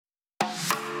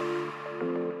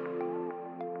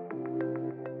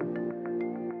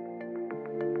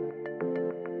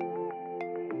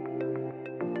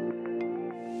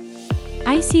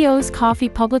ICO's Coffee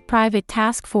Public-Private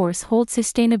Task Force holds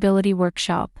sustainability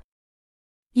workshop.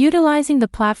 Utilizing the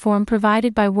platform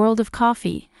provided by World of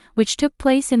Coffee, which took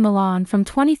place in Milan from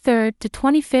 23rd to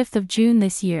 25th of June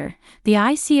this year, the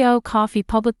ICO Coffee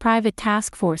Public-Private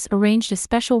Task Force arranged a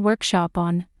special workshop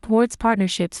on Towards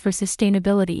Partnerships for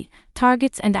Sustainability,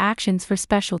 Targets and Actions for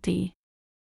Specialty.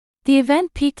 The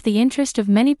event piqued the interest of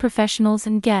many professionals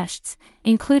and guests,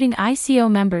 including ICO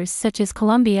members such as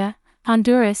Colombia,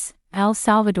 Honduras, El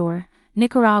Salvador,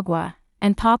 Nicaragua,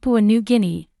 and Papua New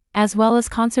Guinea, as well as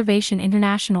Conservation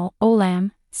International,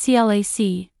 OLAM,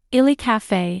 CLAC, Illy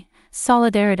Café,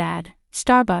 Solidaridad,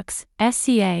 Starbucks,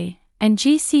 SCA, and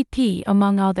GCP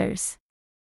among others.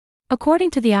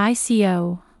 According to the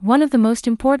ICO, one of the most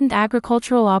important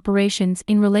agricultural operations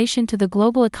in relation to the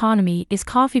global economy is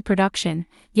coffee production,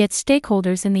 yet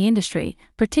stakeholders in the industry,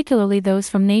 particularly those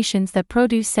from nations that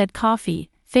produce said coffee,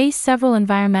 face several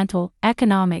environmental,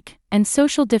 economic, and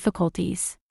social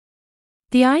difficulties.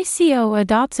 The ICO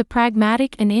adopts a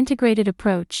pragmatic and integrated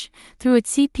approach, through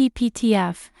its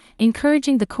CPPTF,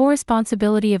 encouraging the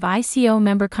co-responsibility of ICO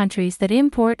member countries that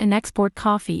import and export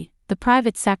coffee, the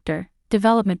private sector,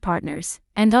 development partners,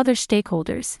 and other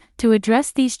stakeholders, to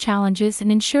address these challenges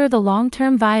and ensure the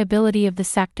long-term viability of the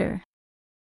sector.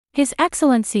 His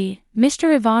Excellency,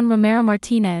 Mr. Ivan Romero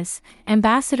Martinez,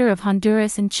 Ambassador of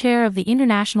Honduras and Chair of the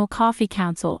International Coffee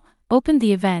Council, opened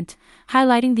the event,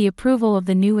 highlighting the approval of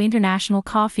the new International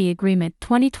Coffee Agreement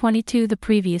 2022 the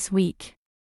previous week.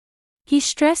 He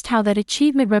stressed how that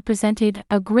achievement represented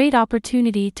a great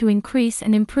opportunity to increase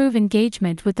and improve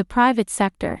engagement with the private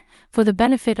sector, for the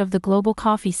benefit of the global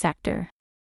coffee sector.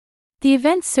 The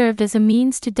event served as a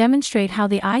means to demonstrate how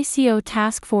the ICO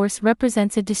task force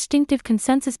represents a distinctive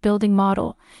consensus-building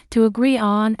model, to agree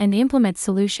on and implement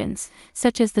solutions,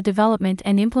 such as the development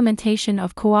and implementation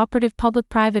of cooperative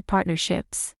public-private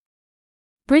partnerships.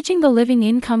 Bridging the living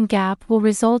income gap will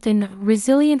result in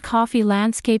resilient coffee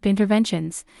landscape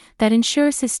interventions that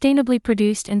ensure sustainably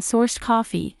produced and sourced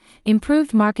coffee,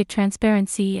 improved market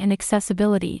transparency and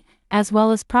accessibility, as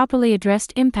well as properly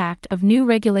addressed impact of new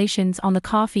regulations on the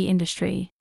coffee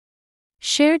industry.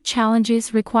 Shared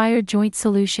challenges require joint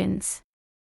solutions.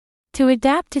 To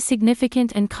adapt to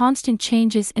significant and constant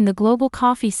changes in the global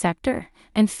coffee sector,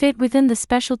 and fit within the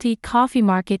specialty coffee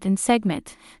market and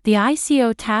segment, the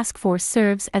ICO task force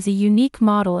serves as a unique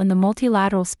model in the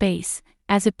multilateral space,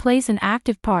 as it plays an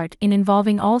active part in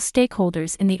involving all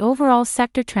stakeholders in the overall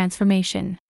sector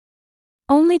transformation.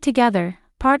 Only together,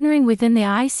 partnering within the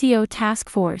ICO task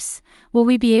force, will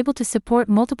we be able to support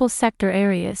multiple sector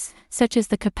areas, such as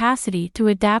the capacity to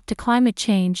adapt to climate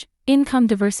change, income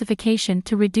diversification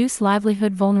to reduce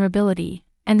livelihood vulnerability,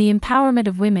 and the empowerment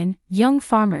of women, young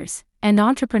farmers, and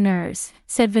entrepreneurs,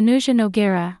 said Venusia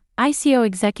Noguera, ICO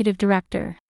Executive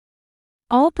Director.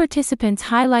 All participants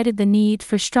highlighted the need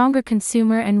for stronger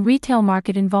consumer and retail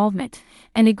market involvement,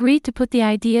 and agreed to put the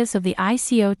ideas of the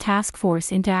ICO task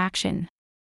force into action.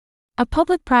 A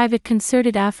public-private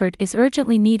concerted effort is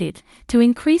urgently needed to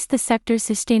increase the sector's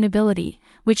sustainability,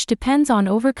 which depends on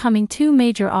overcoming two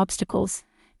major obstacles: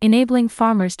 enabling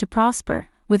farmers to prosper,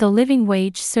 with a living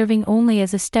wage serving only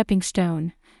as a stepping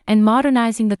stone, and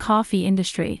modernizing the coffee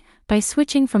industry, by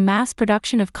switching from mass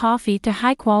production of coffee to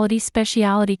high-quality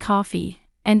specialty coffee,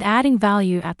 and adding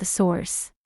value at the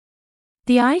source.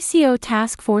 The ICO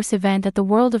Task Force event at the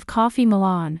World of Coffee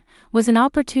Milan was an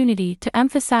opportunity to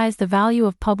emphasize the value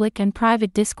of public and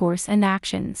private discourse and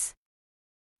actions.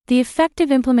 The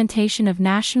effective implementation of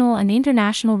national and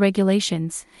international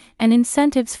regulations and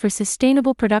incentives for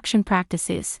sustainable production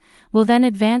practices will then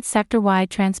advance sector-wide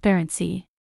transparency.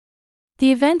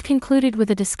 The event concluded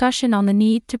with a discussion on the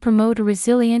need to promote a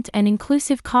resilient and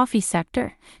inclusive coffee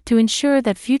sector, to ensure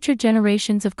that future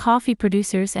generations of coffee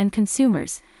producers and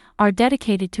consumers are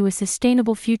dedicated to a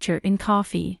sustainable future in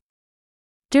coffee.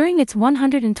 During its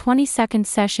 122nd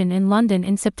session in London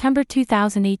in September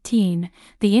 2018,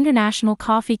 the International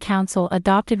Coffee Council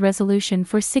adopted Resolution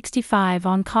 465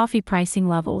 on coffee pricing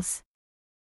levels.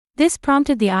 This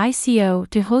prompted the ICO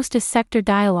to host a sector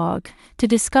dialogue to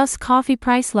discuss coffee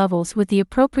price levels with the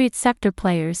appropriate sector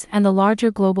players and the larger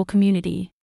global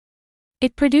community.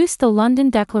 It produced the London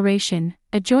Declaration,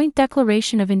 a joint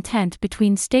declaration of intent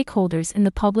between stakeholders in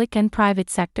the public and private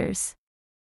sectors.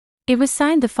 It was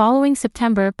signed the following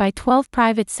September by 12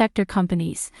 private sector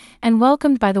companies, and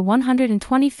welcomed by the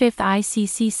 125th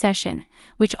ICC session,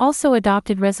 which also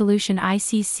adopted Resolution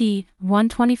ICC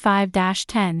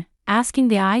 125-10, asking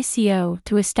the ICO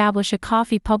to establish a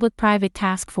coffee public-private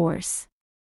task force.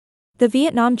 The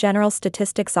Vietnam General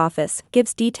Statistics Office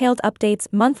gives detailed updates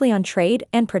monthly on trade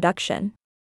and production.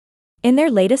 In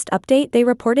their latest update, they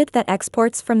reported that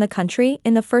exports from the country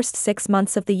in the first 6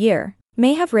 months of the year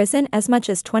may have risen as much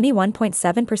as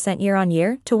 21.7%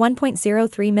 year-on-year to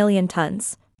 1.03 million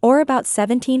tons, or about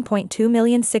 17.2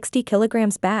 million 60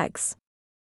 kilograms bags.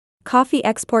 Coffee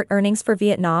export earnings for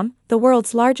Vietnam, the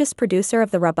world's largest producer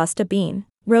of the Robusta bean,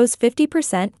 rose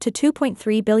 50% to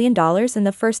 $2.3 billion in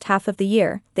the first half of the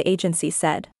year, the agency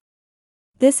said.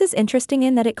 This is interesting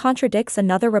in that it contradicts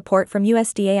another report from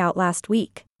USDA out last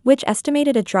week, which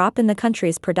estimated a drop in the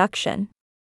country's production.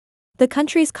 The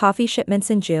country's coffee shipments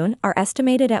in June are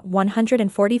estimated at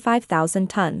 145,000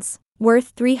 tons,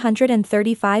 worth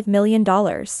 $335 million.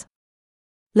 Lavazza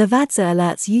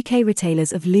alerts UK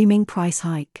retailers of looming price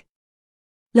hike.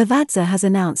 Lavazza has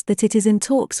announced that it is in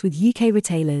talks with UK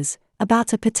retailers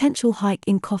about a potential hike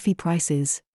in coffee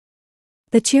prices.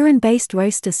 The Turin-based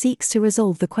roaster seeks to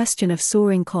resolve the question of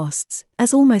soaring costs,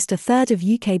 as almost a third of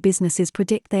UK businesses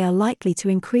predict they are likely to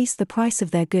increase the price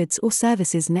of their goods or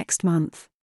services next month.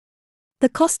 The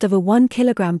cost of a 1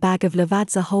 kilogram bag of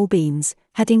Lavazza whole beans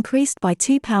had increased by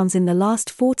 £2 in the last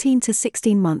 14 to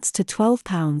 16 months to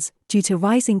 £12 due to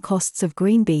rising costs of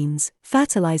green beans,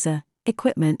 fertilizer,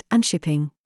 equipment and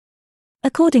shipping.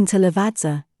 According to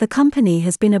Lavazza, the company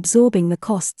has been absorbing the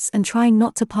costs and trying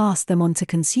not to pass them on to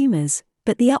consumers,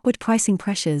 but the upward pricing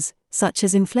pressures, such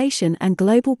as inflation and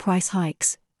global price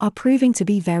hikes, are proving to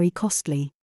be very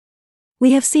costly.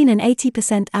 We have seen an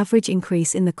 80% average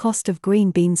increase in the cost of green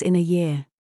beans in a year.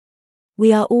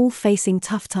 We are all facing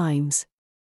tough times.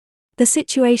 The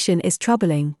situation is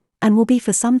troubling, and will be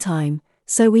for some time,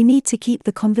 so we need to keep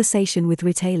the conversation with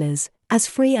retailers as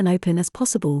free and open as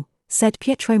possible, said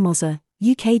Pietro Mozza,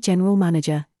 UK General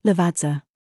Manager, Lavazza.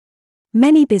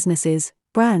 Many businesses,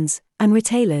 brands, and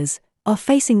retailers are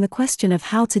facing the question of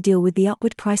how to deal with the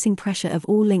upward pricing pressure of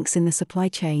all links in the supply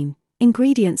chain,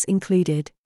 ingredients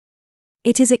included.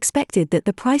 It is expected that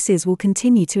the prices will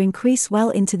continue to increase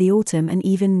well into the autumn and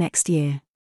even next year.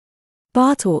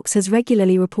 Bar Talks has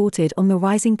regularly reported on the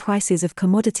rising prices of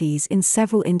commodities in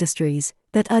several industries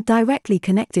that are directly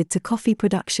connected to coffee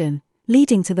production,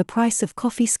 leading to the price of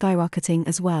coffee skyrocketing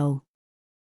as well.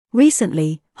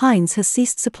 Recently, Heinz has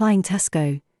ceased supplying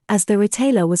Tesco, as the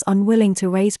retailer was unwilling to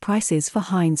raise prices for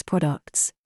Heinz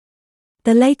products.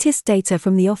 The latest data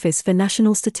from the Office for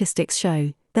National Statistics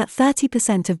show that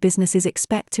 30% of businesses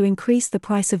expect to increase the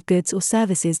price of goods or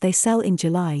services they sell in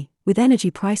July, with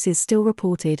energy prices still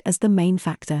reported as the main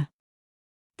factor.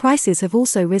 Prices have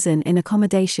also risen in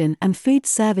accommodation and food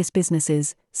service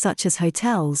businesses, such as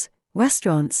hotels,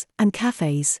 restaurants, and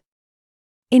cafes.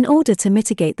 In order to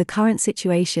mitigate the current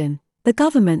situation, the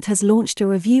government has launched a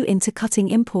review into cutting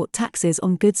import taxes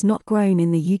on goods not grown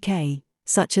in the UK,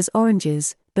 such as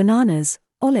oranges, bananas,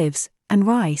 olives, and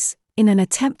rice, in an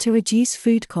attempt to reduce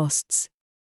food costs.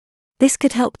 This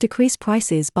could help decrease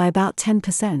prices by about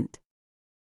 10%.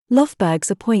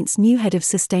 Löfbergs appoints new head of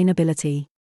sustainability.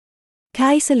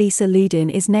 Kajsa-Lisa Ludin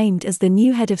is named as the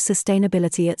new head of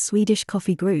sustainability at Swedish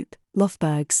coffee group,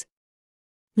 Löfbergs.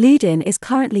 Ludin is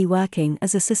currently working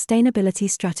as a sustainability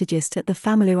strategist at the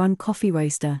family-run coffee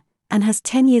roaster, and has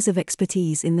 10 years of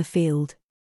expertise in the field.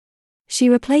 She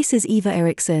replaces Eva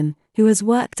Eriksson, who has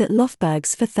worked at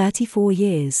Löfbergs for 34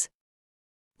 years.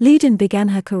 Ludin began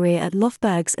her career at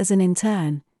Löfbergs as an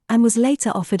intern, and was later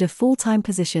offered a full-time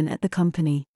position at the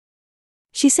company.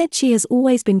 She said she has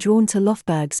always been drawn to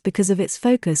Löfbergs because of its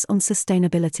focus on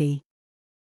sustainability.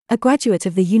 A graduate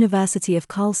of the University of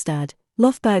Karlstad,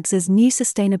 Löfbergs' new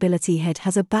sustainability head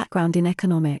has a background in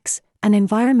economics and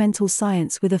environmental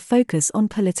science with a focus on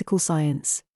political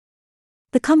science.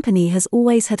 The company has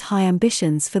always had high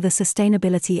ambitions for the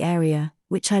sustainability area,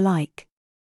 which I like.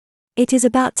 It is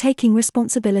about taking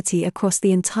responsibility across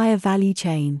the entire value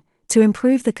chain, to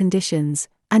improve the conditions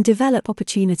and develop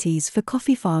opportunities for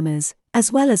coffee farmers,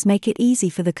 as well as make it easy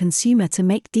for the consumer to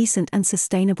make decent and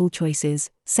sustainable choices,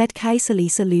 said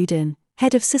Kajsa-Lisa Ludin,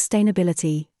 head of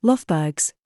sustainability,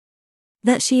 Löfbergs.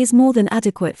 That she is more than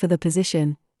adequate for the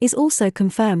position is also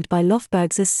confirmed by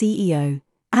Löfbergs' CEO,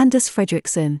 Anders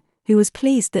Fredriksson, who was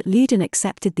pleased that Ludin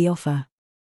accepted the offer.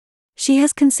 She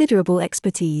has considerable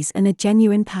expertise and a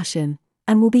genuine passion,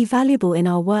 and will be valuable in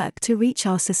our work to reach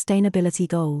our sustainability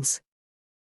goals.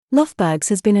 Löfbergs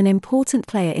has been an important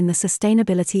player in the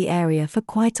sustainability area for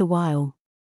quite a while.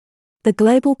 The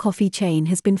global coffee chain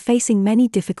has been facing many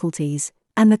difficulties,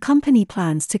 and the company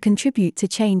plans to contribute to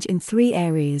change in 3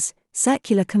 areas: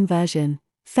 circular conversion,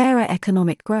 fairer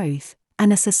economic growth,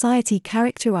 and a society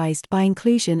characterized by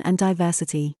inclusion and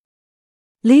diversity.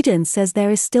 Ludin says there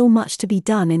is still much to be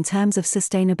done in terms of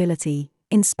sustainability,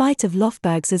 in spite of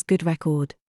Löfbergs' good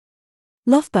record.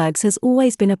 Lofbergs has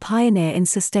always been a pioneer in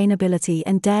sustainability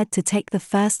and dared to take the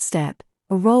first step,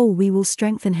 a role we will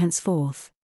strengthen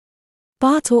henceforth.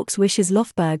 Bar Talks wishes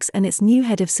Lofbergs and its new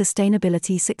head of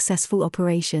sustainability successful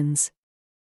operations.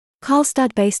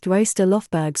 Karlstad-based roaster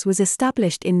Lofbergs was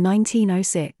established in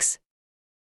 1906.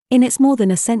 In its more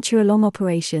than a century-long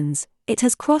operations, it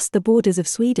has crossed the borders of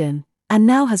Sweden, and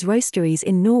now has roasteries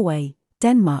in Norway,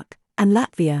 Denmark, and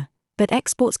Latvia, but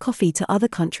exports coffee to other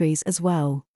countries as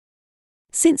well.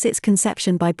 Since its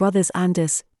conception by brothers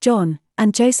Anders, John,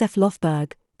 and Joseph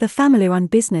Lofberg, the family-run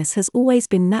business has always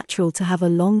been natural to have a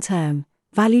long-term,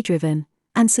 value-driven,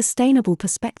 and sustainable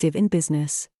perspective in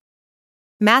business.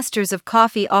 Masters of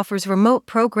Coffee offers remote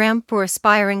program for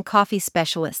aspiring coffee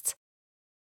specialists.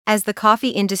 As the coffee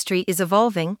industry is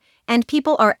evolving, and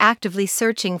people are actively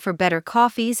searching for better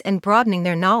coffees and broadening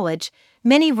their knowledge,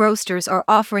 many roasters are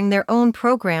offering their own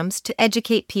programs to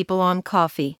educate people on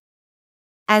coffee.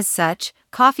 As such,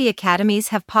 coffee academies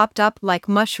have popped up like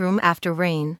mushroom after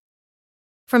rain.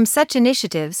 From such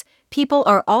initiatives, people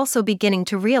are also beginning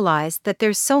to realize that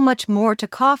there's so much more to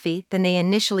coffee than they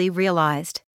initially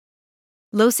realized.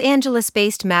 Los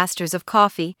Angeles-based Masters of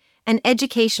Coffee, an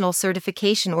educational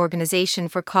certification organization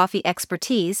for coffee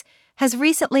expertise, has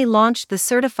recently launched the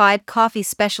Certified Coffee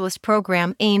Specialist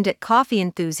program aimed at coffee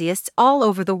enthusiasts all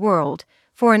over the world,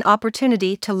 for an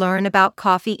opportunity to learn about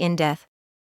coffee in depth.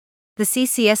 The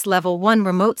CCS Level 1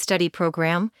 Remote Study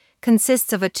Program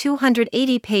consists of a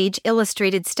 280-page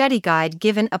illustrated study guide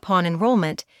given upon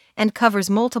enrollment and covers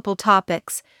multiple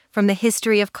topics, from the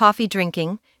history of coffee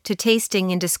drinking to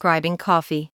tasting and describing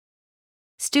coffee.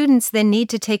 Students then need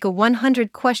to take a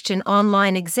 100-question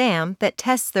online exam that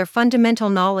tests their fundamental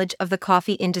knowledge of the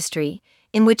coffee industry,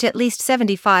 in which at least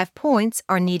 75 points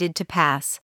are needed to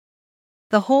pass.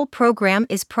 The whole program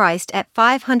is priced at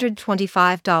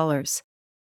 $525.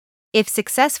 If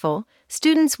successful,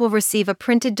 students will receive a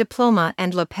printed diploma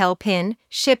and lapel pin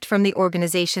shipped from the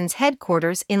organization's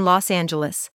headquarters in Los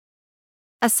Angeles.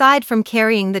 Aside from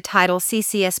carrying the title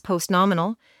CCS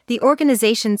Postnominal, the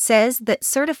organization says that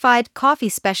certified coffee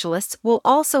specialists will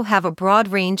also have a broad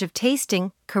range of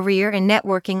tasting, career, and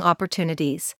networking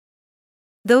opportunities.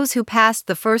 Those who passed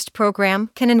the first program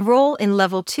can enroll in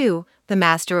Level 2, the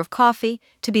Master of Coffee,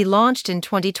 to be launched in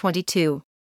 2022.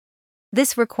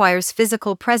 This requires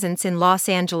physical presence in Los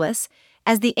Angeles,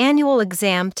 as the annual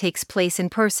exam takes place in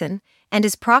person and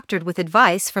is proctored with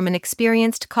advice from an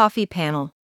experienced coffee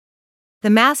panel. The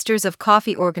Masters of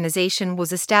Coffee organization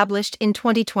was established in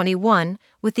 2021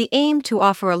 with the aim to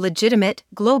offer a legitimate,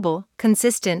 global,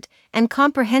 consistent, and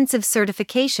comprehensive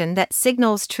certification that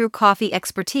signals true coffee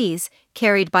expertise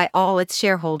carried by all its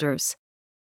shareholders.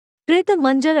 Preeta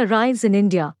Manjar arrives in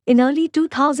India in early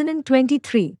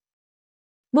 2023.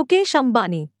 Mukesh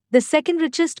Ambani, the second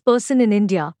richest person in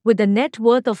India with a net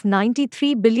worth of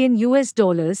 $93 billion,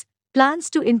 plans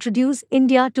to introduce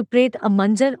India to Preeta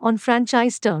Manjar on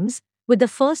franchise terms, with the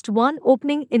first one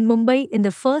opening in Mumbai in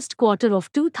the first quarter of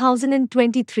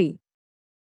 2023.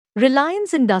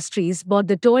 Reliance Industries bought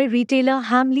the toy retailer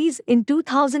Hamleys in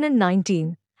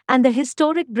 2019 and the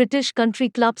historic British country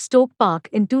club Stoke Park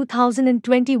in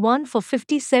 2021 for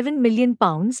 £57 million,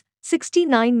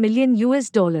 $69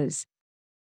 million.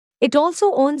 It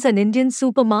also owns an Indian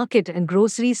supermarket and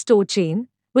grocery store chain,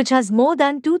 which has more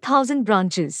than 2,000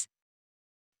 branches.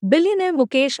 Billionaire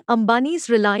Mukesh Ambani's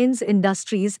Reliance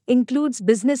Industries includes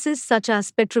businesses such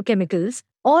as petrochemicals,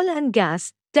 oil and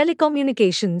gas,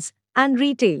 telecommunications, and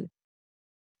retail.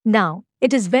 Now,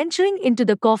 it is venturing into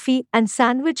the coffee and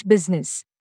sandwich business.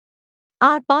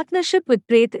 Our partnership with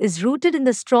Preeta is rooted in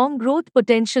the strong growth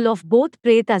potential of both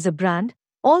Preeta as a brand,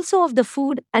 also of the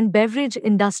food and beverage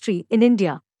industry in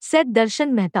India, said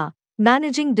Darshan Mehta,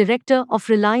 Managing Director of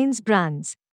Reliance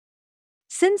Brands.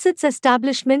 Since its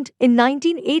establishment in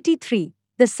 1983,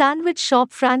 the sandwich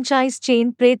shop franchise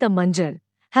chain Preeta Manjar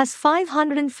has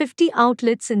 550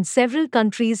 outlets in several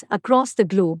countries across the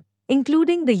globe,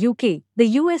 including the UK, the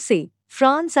USA,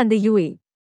 France, and the UAE.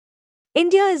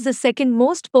 India is the second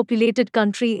most populated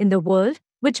country in the world,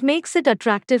 which makes it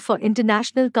attractive for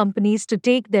international companies to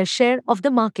take their share of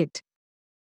the market.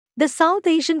 The South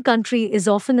Asian country is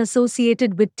often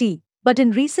associated with tea, but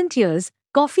in recent years,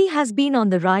 coffee has been on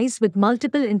the rise with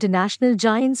multiple international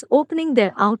giants opening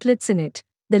their outlets in it,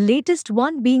 the latest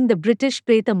one being the British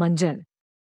Preeta Manjar.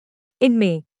 In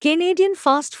May, Canadian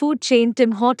fast food chain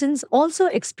Tim Hortons also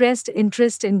expressed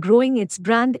interest in growing its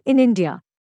brand in India.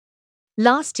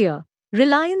 Last year,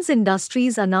 Reliance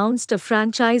Industries announced a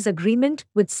franchise agreement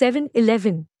with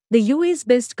 7-Eleven, the UAE's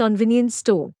best convenience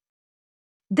store.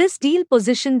 This deal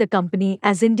positioned the company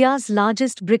as India's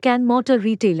largest brick-and-mortar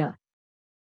retailer.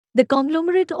 The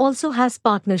conglomerate also has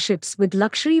partnerships with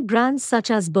luxury brands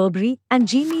such as Burberry and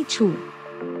Jimmy Choo.